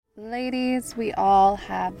Ladies, we all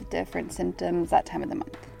have different symptoms that time of the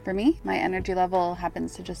month. For me, my energy level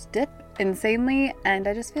happens to just dip insanely and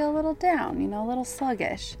I just feel a little down, a little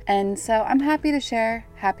sluggish. And so I'm happy to share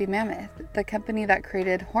Happy Mammoth, the company that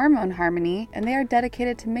created Hormone Harmony, and they are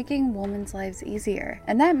dedicated to making women's lives easier.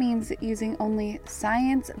 And that means using only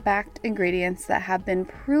science-backed ingredients that have been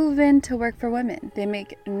proven to work for women. They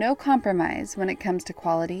make no compromise when it comes to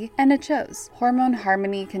quality, and it shows. Hormone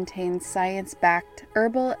Harmony contains science-backed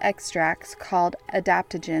herbal extracts called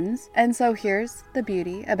adaptogens. And so here's the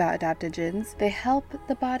beauty about adaptogens. They help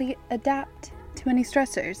the body adapt to any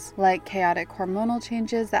stressors, like chaotic hormonal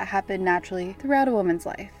changes that happen naturally throughout a woman's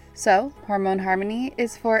life. So, Hormone Harmony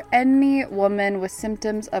is for any woman with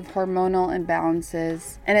symptoms of hormonal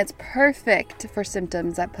imbalances, and it's perfect for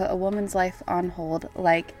symptoms that put a woman's life on hold,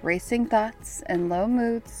 like racing thoughts and low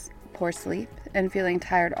moods, poor sleep, and feeling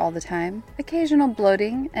tired all the time, occasional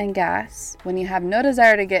bloating and gas when you have no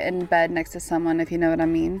desire to get in bed next to someone, if you know what I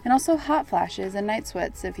mean, and also hot flashes and night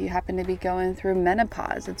sweats if you happen to be going through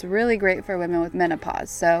menopause. It's really great for women with menopause.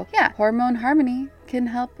 So yeah, Hormone Harmony can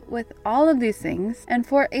help with all of these things, and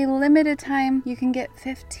for a limited time you can get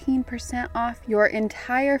 15% off your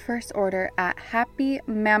entire first order at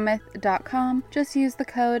happymammoth.com. Just use the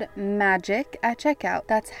code MAGIC at checkout.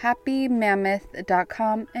 That's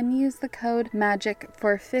happymammoth.com and use the code MAGIC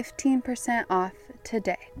for 15% off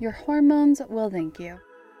today. Your hormones will thank you.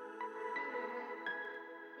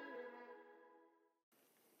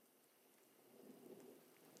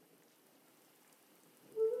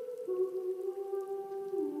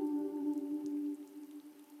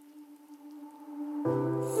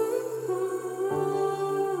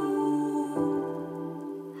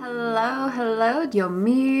 Hello,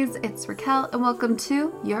 Yomis. It's Raquel, and welcome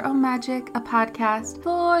to Your Own Magic, a podcast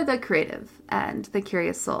for the creative and the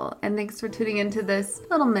curious soul. And thanks for tuning into this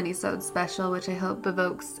little mini-sode special, which I hope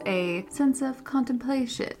evokes a sense of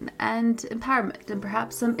contemplation and empowerment and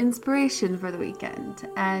perhaps some inspiration for the weekend.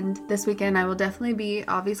 And this weekend, I will definitely be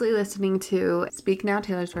obviously listening to Speak Now,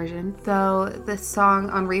 Taylor's version. So the song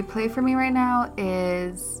on replay for me right now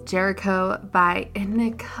is Jericho by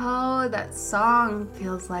Inigo. That song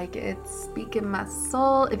feels like it's speaking my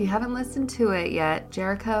soul. If you haven't listened to it yet,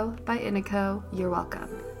 Jericho by Inigo, you're welcome.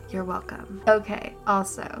 You're welcome. Okay,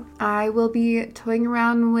 also, I will be toying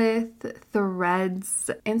around with Threads,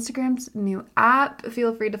 Instagram's new app.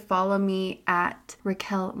 Feel free to follow me at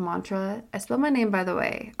Raquel Mantra. I spell my name, by the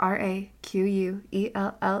way, Raquelle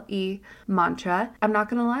Mantra. I'm not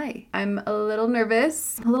gonna lie, I'm a little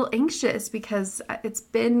nervous, a little anxious because it's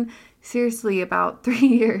been seriously about 3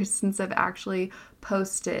 years since I've actually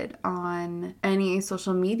posted on any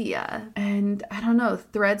social media. And I don't know,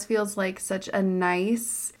 Threads feels like such a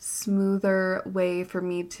nice, smoother way for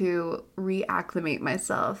me to reacclimate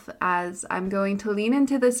myself as I'm going to lean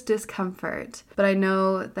into this discomfort. But I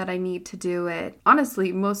know that I need to do it,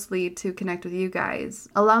 honestly, mostly to connect with you guys.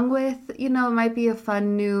 Along with, it might be a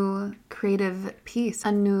fun new creative piece,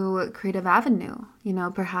 a new creative avenue.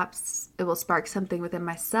 Perhaps it will spark something within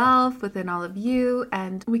myself, within all of you,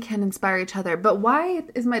 and we can inspire each other. But why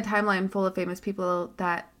is my timeline full of famous people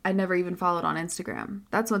that I never even followed on Instagram?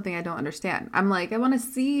 That's one thing I don't understand. I'm like, I want to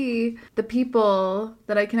see the people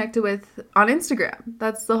that I connected with on Instagram.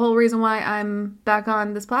 That's the whole reason why I'm back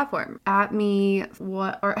on this platform. At me,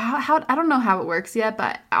 how I don't know how it works yet,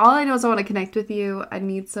 but all I know is I want to connect with you. I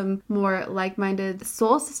need some more like-minded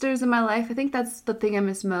soul sisters in my life. I think that's the thing I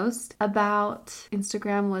miss most about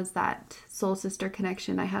Instagram was that soul sister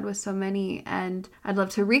connection I had with so many, and I'd love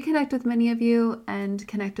to reconnect with many of you and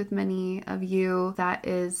connect with many of you. That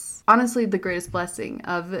is honestly the greatest blessing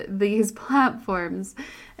of these platforms.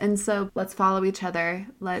 And so let's follow each other,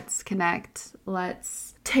 let's connect,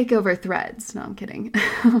 let's take over Threads. No, I'm kidding.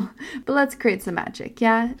 But let's create some magic.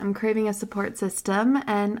 Yeah, I'm craving a support system,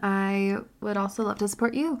 and I would also love to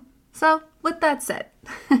support you. So with that said,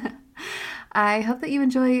 I hope that you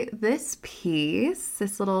enjoy this piece,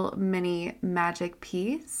 this little mini magic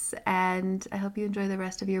piece, and I hope you enjoy the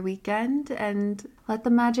rest of your weekend and let the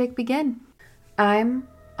magic begin. I'm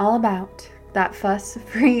all about that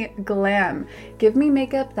fuss-free glam. Give me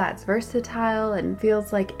makeup that's versatile and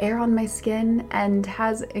feels like air on my skin and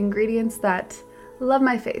has ingredients that love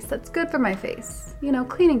my face, that's good for my face.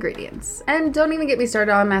 Clean ingredients. And don't even get me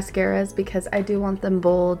started on mascaras because I do want them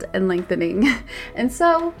bold and lengthening. And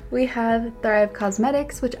so we have Thrive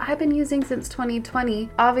Causemetics, which I've been using since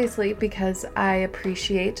 2020, obviously because I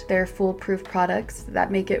appreciate their foolproof products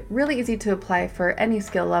that make it really easy to apply for any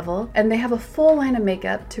skill level. And they have a full line of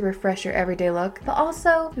makeup to refresh your everyday look, but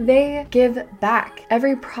also they give back.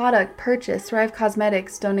 Every product purchased, Thrive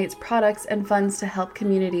Causemetics donates products and funds to help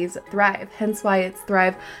communities thrive, hence why it's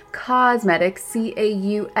Thrive Causemetics,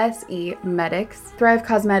 C-A-U-S-E Medics. Thrive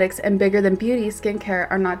Causemetics and Bigger Than Beauty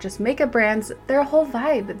skincare are not just makeup brands, they're a whole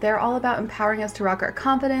vibe. They're all about empowering us to rock our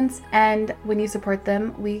confidence, and when you support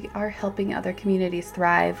them, we are helping other communities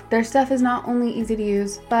thrive. Their stuff is not only easy to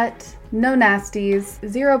use, but no nasties,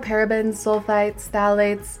 zero parabens, sulfites,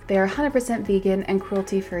 phthalates. They are 100% vegan and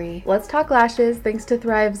cruelty-free. Let's talk lashes. Thanks to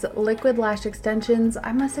Thrive's liquid lash extensions,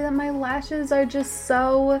 I must say that my lashes are just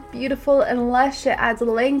so beautiful and lush. It adds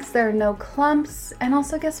length, there are no clumps, and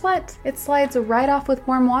also guess what? It slides right off with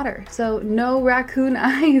warm water, so no raccoon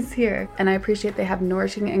eyes here. And I appreciate they have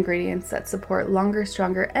nourishing ingredients that support longer,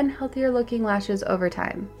 stronger, and healthier looking lashes over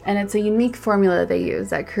time. And it's a unique formula they use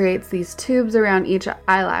that creates these tubes around each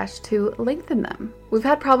eyelash to lengthen them. We've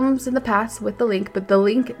had problems in the past with the link, but the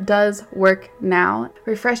link does work now.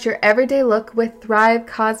 Refresh your everyday look with Thrive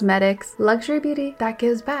Causemetics, luxury beauty that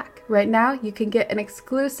gives back. Right now, you can get an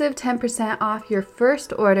exclusive 10% off your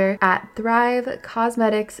first order at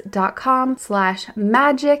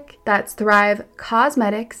thrivecausemetics.com/magic. That's Thrive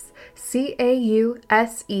Causemetics,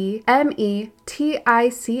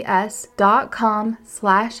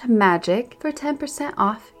 CAUSEMETICS.com/magic for 10%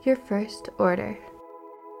 off your first order.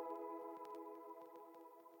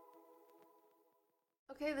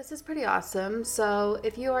 Okay, this is pretty awesome. So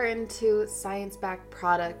if you are into science-backed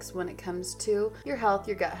products when it comes to your health,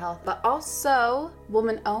 your gut health, but also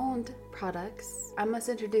woman-owned products, I must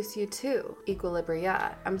introduce you to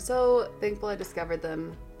Equilibria. I'm so thankful I discovered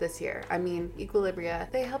them this year. I mean,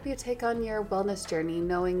 Equilibria, they help you take on your wellness journey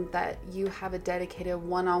knowing that you have a dedicated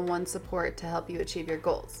one-on-one support to help you achieve your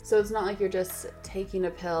goals. So it's not like you're just taking a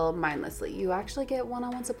pill mindlessly. You actually get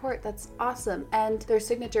one-on-one support. That's awesome. And their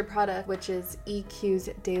signature product, which is EQ's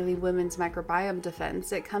Daily Women's Microbiome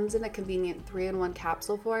Defense, it comes in a convenient 3-in-1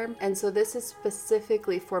 capsule form. And so this is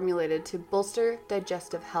specifically formulated to bolster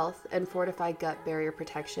digestive health and fortify gut barrier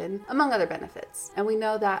protection, among other benefits. And we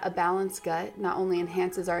know that a balanced gut not only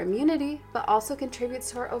enhances our immunity, but also contributes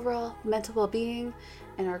to our overall mental well-being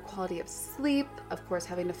and our quality of sleep, of course,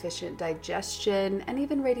 having efficient digestion and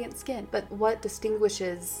even radiant skin. But what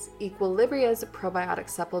distinguishes Equilibria's probiotic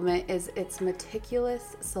supplement is its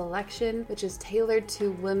meticulous selection, which is tailored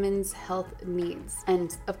to women's health needs.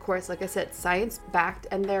 And of course, like I said, science-backed,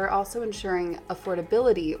 and they're also ensuring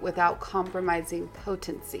affordability without compromising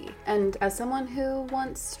potency. And as someone who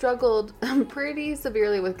once struggled pretty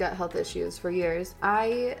severely with gut health issues for years,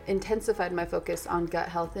 I intensified my focus on gut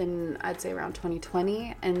health in, I'd say, around 2020.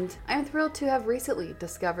 And I'm thrilled to have recently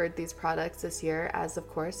discovered these products this year, as of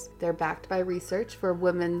course they're backed by research for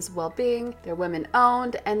women's well-being, they're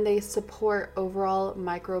women-owned, and they support overall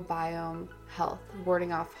microbiome health,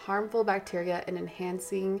 warding off harmful bacteria and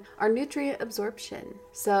enhancing our nutrient absorption.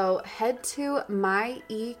 So head to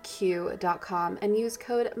myeq.com and use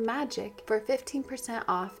code MAGIC for 15%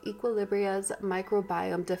 off Equilibria's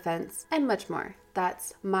microbiome defense and much more.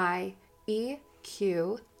 That's myeq.com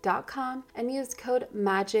and use code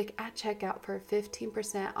MAGIC at checkout for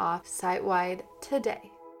 15% off site-wide today.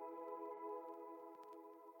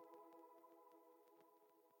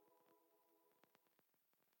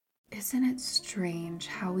 Isn't it strange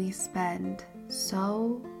how we spend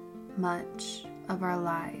so much of our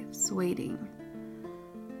lives waiting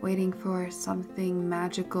for something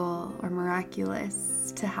magical or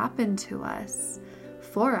miraculous to happen to us,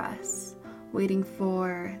 for us? Waiting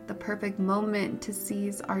for the perfect moment to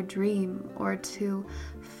seize our dream, or to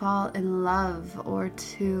fall in love, or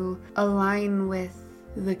to align with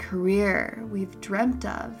the career we've dreamt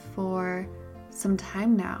of for some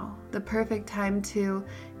time now. The perfect time to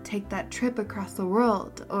take that trip across the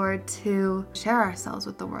world, or to share ourselves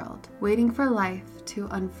with the world. Waiting for life to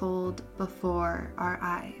unfold before our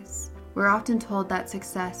eyes. We're often told that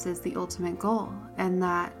success is the ultimate goal and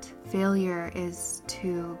that failure is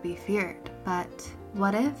to be feared. But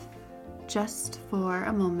what if, just for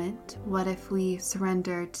a moment, what if we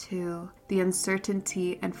surrender to the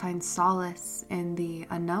uncertainty and find solace in the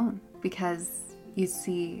unknown? Because you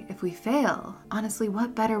see, if we fail, honestly,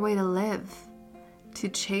 what better way to live? To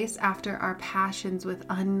chase after our passions with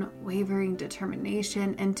unwavering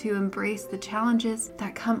determination and to embrace the challenges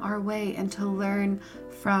that come our way and to learn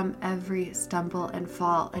from every stumble and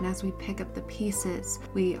fall. And as we pick up the pieces,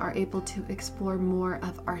 we are able to explore more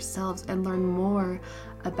of ourselves and learn more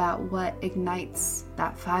about what ignites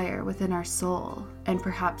that fire within our soul, and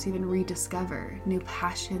perhaps even rediscover new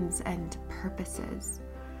passions and purposes.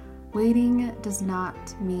 Waiting does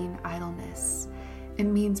not mean idleness. It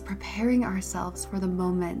means preparing ourselves for the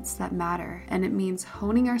moments that matter, and it means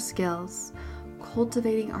honing our skills,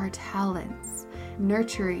 cultivating our talents,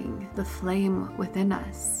 nurturing the flame within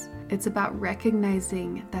us. It's about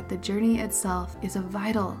recognizing that the journey itself is a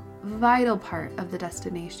vital, vital part of the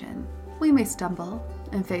destination. We may stumble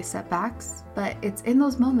and face setbacks, but it's in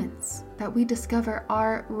those moments that we discover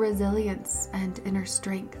our resilience and inner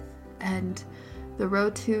strength. And the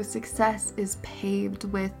road to success is paved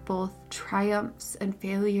with both triumphs and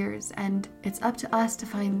failures, and it's up to us to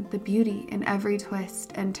find the beauty in every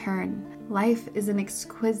twist and turn. Life is an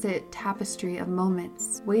exquisite tapestry of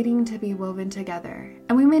moments waiting to be woven together.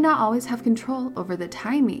 And we may not always have control over the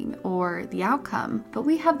timing or the outcome, but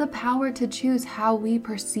we have the power to choose how we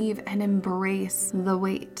perceive and embrace the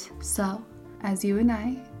wait. So, as you and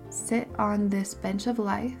I sit on this bench of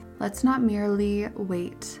life, let's not merely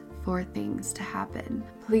wait for things to happen.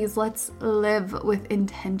 Please, let's live with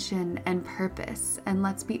intention and purpose, and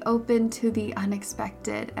let's be open to the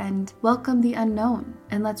unexpected and welcome the unknown.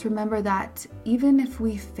 And let's remember that even if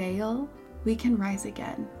we fail, we can rise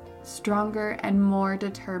again, stronger and more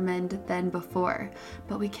determined than before.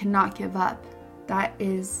 But we cannot give up. That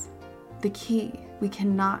is the key. We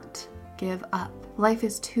cannot give up. Life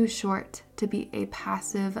is too short to be a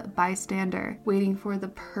passive bystander waiting for the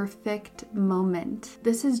perfect moment.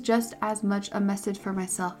 This is just as much a message for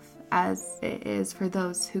myself as it is for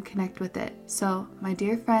those who connect with it. So, my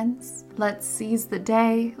dear friends, let's seize the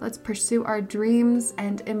day, let's pursue our dreams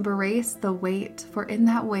and embrace the wait, for in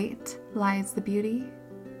that wait lies the beauty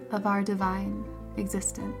of our divine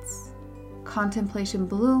existence. Contemplation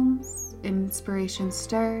blooms, inspiration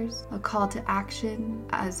stirs, a call to action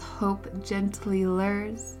as hope gently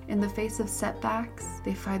lures. In the face of setbacks,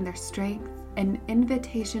 they find their strength, an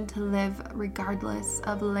invitation to live regardless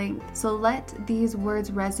of length. So let these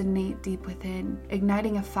words resonate deep within,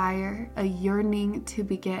 igniting a fire, a yearning to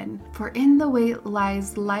begin. For in the wait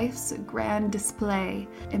lies life's grand display.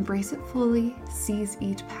 Embrace it fully, seize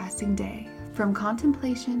each passing day. From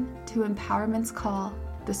contemplation to empowerment's call,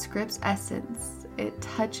 the script's essence, it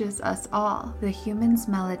touches us all. The human's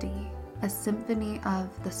melody, a symphony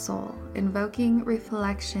of the soul, invoking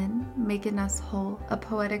reflection, making us whole. A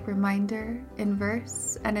poetic reminder in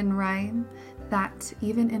verse and in rhyme that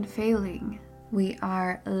even in failing, we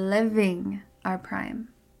are living our prime.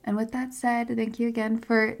 And with that said, thank you again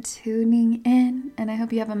for tuning in, and I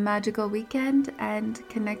hope you have a magical weekend, and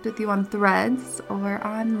connect with you on Threads or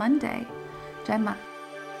on Monday. Gemma.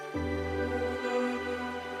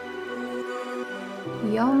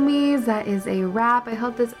 Yomis, that is a wrap. I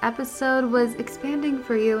hope this episode was expanding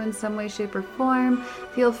for you in some way, shape, or form.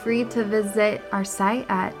 Feel free to visit our site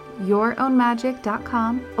at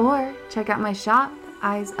yourownmagic.com or check out my shop,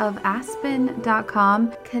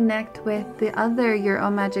 eyesofaspen.com. Connect with the other Your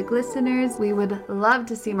Own Magic listeners. We would love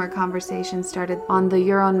to see more conversations started on the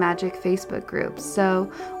Your Own Magic Facebook group.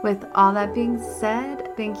 So with all that being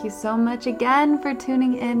said, thank you so much again for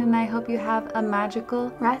tuning in, and I hope you have a magical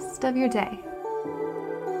rest of your day.